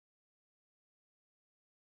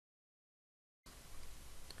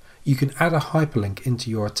you can add a hyperlink into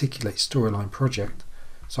your Articulate Storyline project.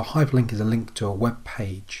 So a hyperlink is a link to a web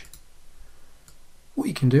page. What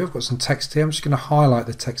you can do, I've got some text here, I'm just going to highlight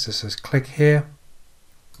the text that says click here,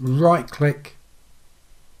 right click,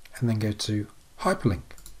 and then go to hyperlink.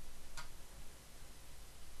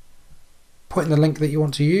 Put in the link that you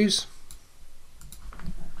want to use.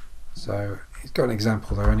 So it's got an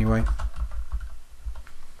example there anyway.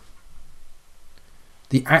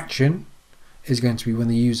 The action is going to be when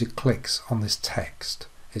the user clicks on this text.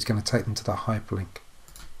 It's going to take them to the hyperlink.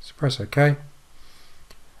 So press OK.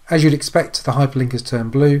 As you'd expect, the hyperlink has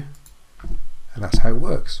turned blue, and that's how it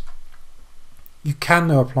works. You can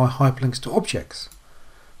now apply hyperlinks to objects.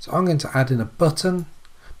 So I'm going to add in a button,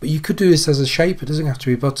 but you could do this as a shape. It doesn't have to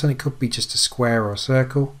be a button, it could be just a square or a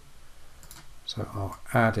circle. So I'll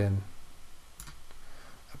add in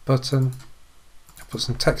a button, I'll put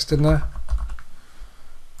some text in there.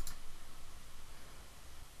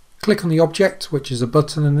 Click on the object, which is a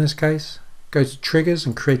button in this case, go to triggers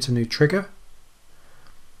and create a new trigger.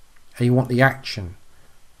 And you want the action.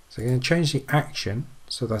 So you're going to change the action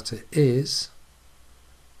so that it is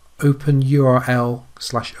open URL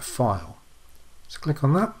 / a file. So click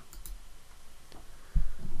on that.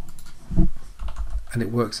 And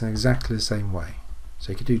it works in exactly the same way.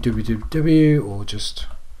 So you could do www or just,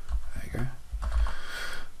 there you go,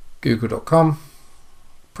 google.com,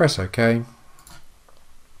 press OK.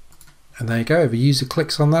 And there you go, if a user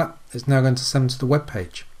clicks on that, it's now going to send to the web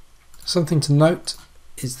page. Something to note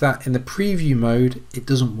is that in the preview mode it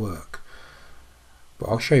doesn't work, but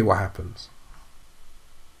I'll show you what happens.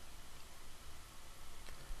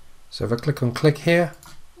 So if I click on click here,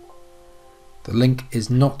 the link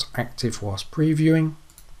is not active whilst previewing,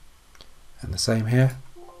 and the same here,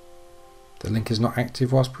 the link is not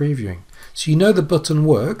active whilst previewing. So you know the button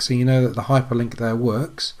works and you know that the hyperlink there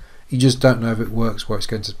works, you just don't know if it works where it's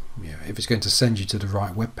going to, if it's going to send you to the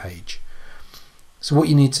right web page. So what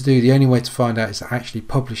you need to do, the only way to find out is to actually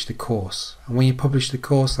publish the course. And when you publish the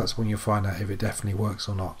course, that's when you'll find out if it definitely works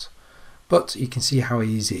or not. But you can see how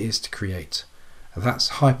easy it is to create. And that's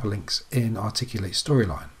hyperlinks in Articulate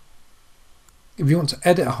Storyline. If you want to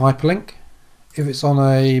edit a hyperlink, if it's on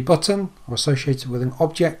a button or associated with an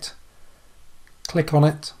object, click on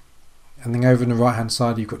it, and then over on the right hand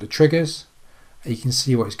side you've got the triggers, and you can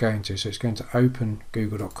see what it's going to. So it's going to open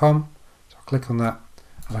google.com, so I'll click on that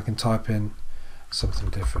and I can type in something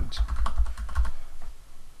different.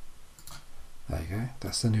 There you go,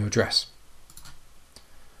 that's the new address.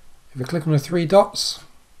 If I click on the three dots,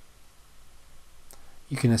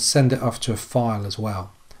 you can send it off to a file as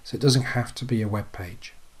well, so it doesn't have to be a web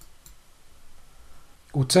page.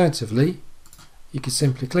 Alternatively, you can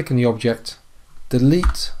simply click on the object,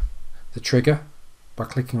 delete the trigger by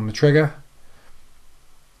clicking on the trigger.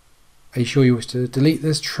 Are you sure you wish to delete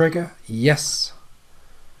this trigger? Yes.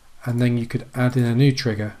 And then you could add in a new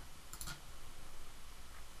trigger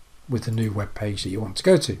with the new web page that you want to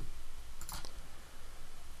go to.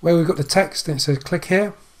 Where we've got the text and it says click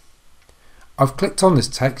here, I've clicked on this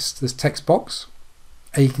text box,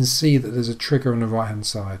 and you can see that there's a trigger on the right hand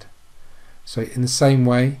side. So in the same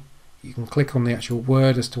way, you can click on the actual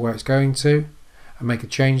word as to where it's going to and make a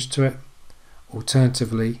change to it.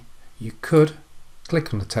 Alternatively, you could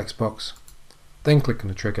click on the text box, then click on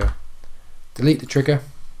the trigger, delete the trigger,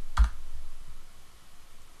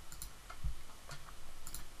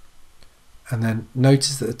 and then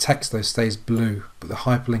notice that the text though stays blue, but the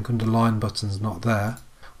hyperlink underline button is not there.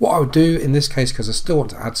 What I would do in this case, because I still want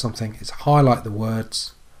to add something, is highlight the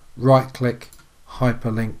words, right click,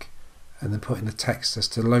 hyperlink, and then put in the text as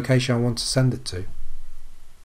to the location I want to send it to.